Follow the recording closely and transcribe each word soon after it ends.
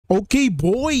Okay,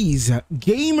 boys,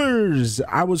 gamers,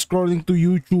 I was scrolling to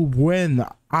YouTube when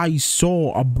I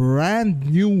saw a brand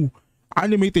new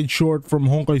animated short from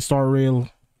Honkai Star Rail.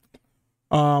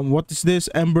 What is this?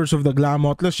 Embers of the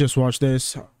Glamoth. Let's just watch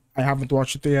this. I haven't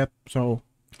watched it yet, so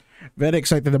very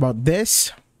excited about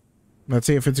this. Let's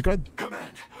see if it's good. Command!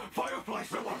 Firefly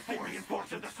requesting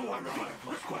reinforcements. The swarm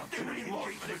requesting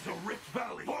reinforcements to Rift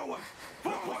Valley. Forward!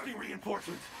 Requesting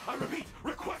reinforcements. I repeat,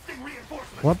 requesting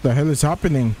reinforcements. What the hell is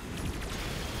happening?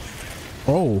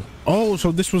 Oh,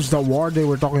 so this was the war they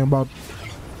were talking about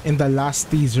in the last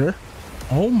teaser.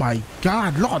 Oh my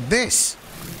god, look at this.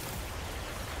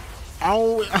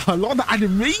 Oh, a lot of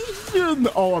animation.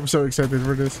 Oh, I'm so excited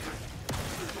for this.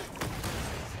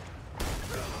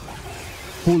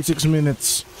 Full 6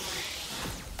 minutes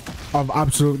of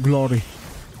absolute glory.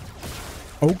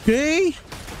 Okay.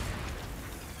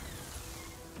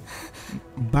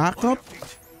 Back up.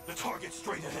 The target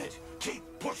straight ahead. Keep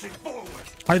pushing forward.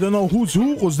 I don't know who's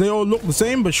who because they all look the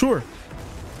same, but sure.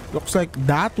 Looks like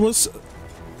that was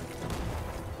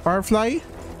Firefly.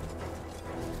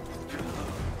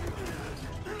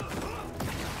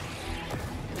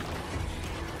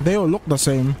 They all look the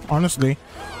same, honestly.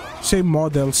 Same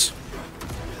models.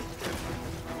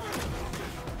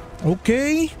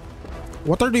 Okay.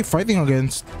 What are they fighting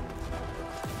against?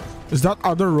 Is that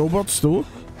other robots too?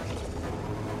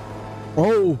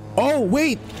 Oh,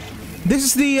 wait. This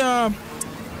is the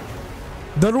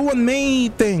Ruan May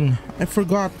thing. I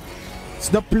forgot. It's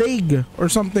the plague or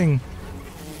something.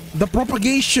 The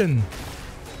propagation.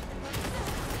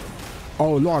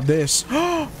 Oh, look at this.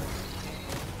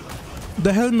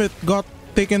 The helmet got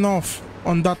taken off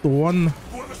on that one.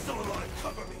 Whoever's still alive,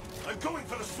 cover me. I'm going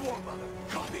for the swarm mother.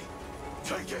 Copy.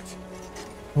 Take it.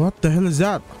 What the hell is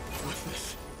that? What's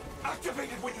this?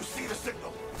 Activate it when you see the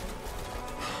signal.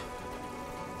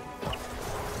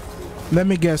 Let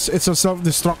me guess. It's a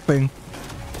self-destruct thing.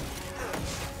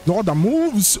 Look at the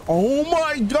moves. Oh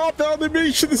my god, the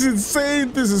animation is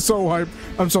insane. This is so hype.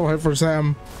 I'm so hyped for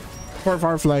Sam. For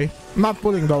Firefly. Not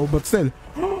pulling though, but still.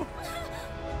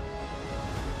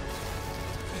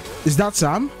 Is that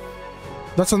Sam?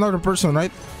 That's another person,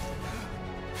 right?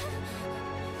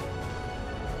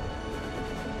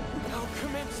 Now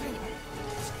commencing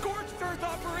Scorched Earth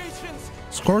operations.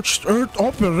 Scorched Earth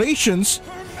operations?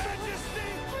 Her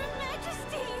Majesty. Her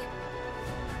Majesty!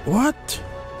 What?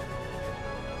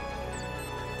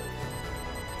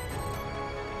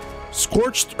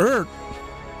 Scorched Earth.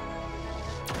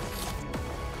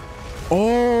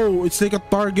 Oh, it's like a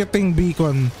targeting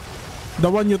beacon. The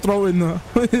one you throw in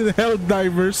Hell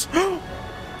Divers.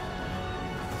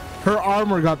 Her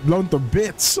armor got blown to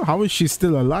bits. How is she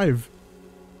still alive?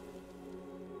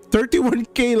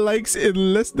 31k likes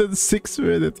in less than 6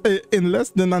 minutes. In less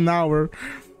than an hour.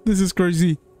 This is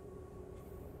crazy.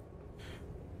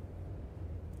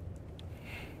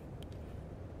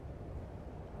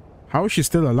 How is she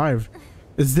still alive?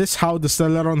 Is this how the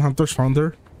Stellaron Hunters found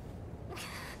her?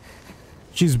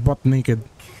 She's butt naked.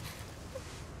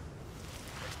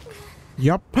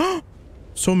 Yup.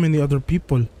 So many other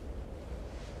people.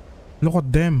 Look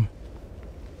at them.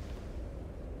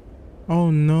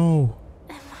 Oh no.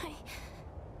 Am I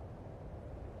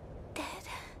dead?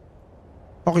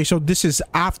 Okay, so this is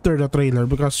after the trailer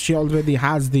because she already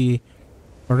has the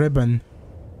ribbon.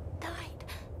 Died.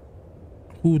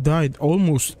 Who died?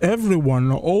 Almost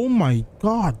everyone. Oh my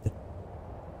god.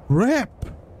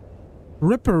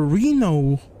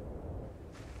 Ripperino.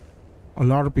 A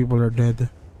lot of people are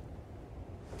dead.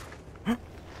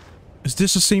 Is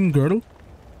this the same girl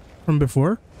from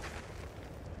before?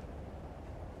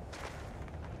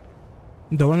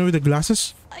 The one with the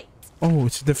glasses? Fight. Oh,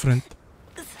 it's different.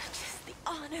 Such is the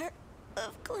honor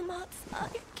of Glamoth's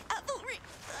Iron Cavalry.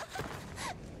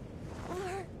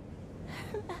 Or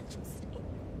Her Majesty.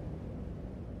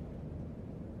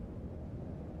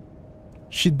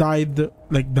 She died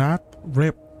like that?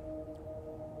 Rip.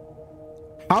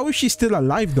 How is she still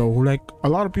alive though? Like, a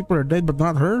lot of people are dead but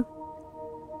not her?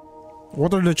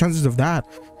 What are the chances of that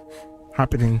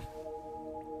happening?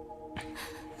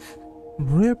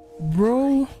 Rip,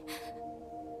 bro.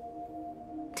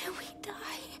 Do we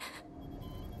die?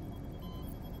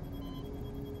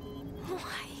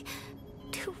 Why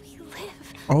do we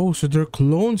live? Oh, so they're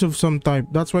clones of some type.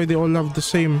 That's why they all have the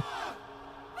same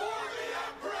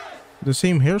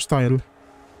hairstyle.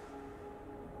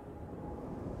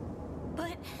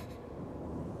 But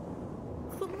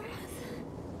Glamoth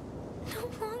no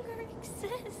longer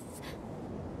exists.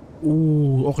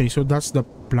 Ooh, okay, so that's the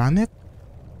planet?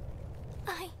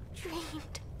 I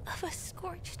dreamed of a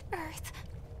scorched earth.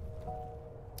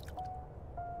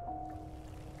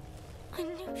 A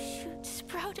new shoot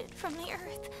sprouted from the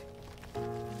earth.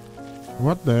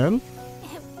 What the hell? It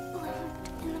bloomed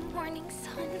in the morning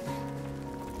sun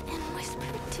and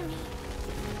whispered to me.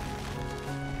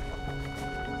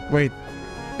 Wait,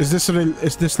 is this real?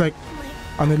 Is this like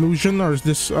an illusion, or is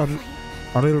this a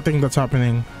real thing that's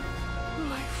happening?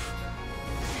 Life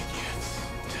begets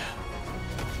death.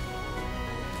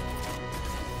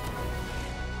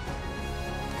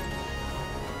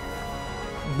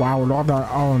 Wow, look at that.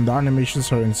 Oh, and the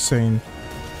animations are insane.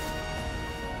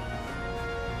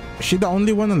 Is she the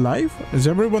only one alive? Is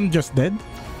everyone just dead?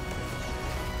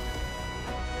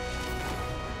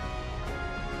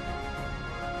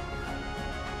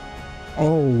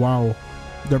 Oh wow,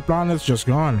 their planet's just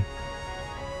gone.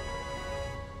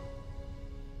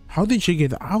 How did she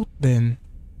get out then?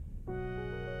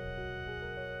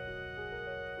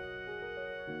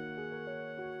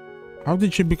 How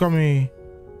did she become a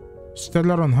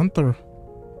Stellaron hunter?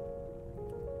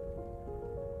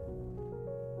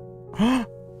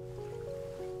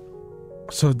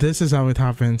 So this is how it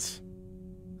happens.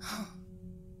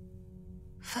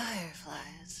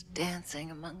 Fireflies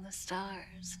dancing among the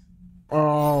stars.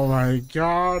 Oh my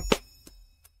god.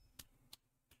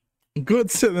 Good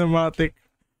cinematic.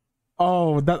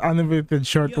 Oh, that animated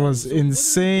short was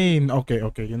insane. Okay,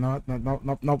 you know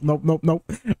what?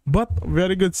 Nope. But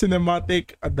very good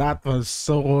cinematic. That was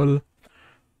so cool.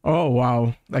 Oh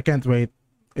wow. I can't wait.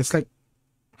 It's like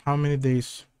how many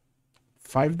days?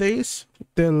 5 days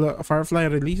till Firefly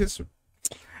releases.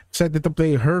 Excited to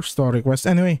play her story quest.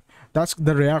 Anyway, that's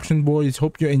the reaction, boys.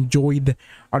 Hope you enjoyed.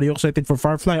 Are you excited for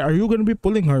Firefly? Are you gonna be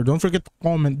pulling her? Don't forget to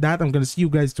comment that. I'm gonna see you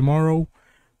guys tomorrow.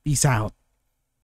 Peace out.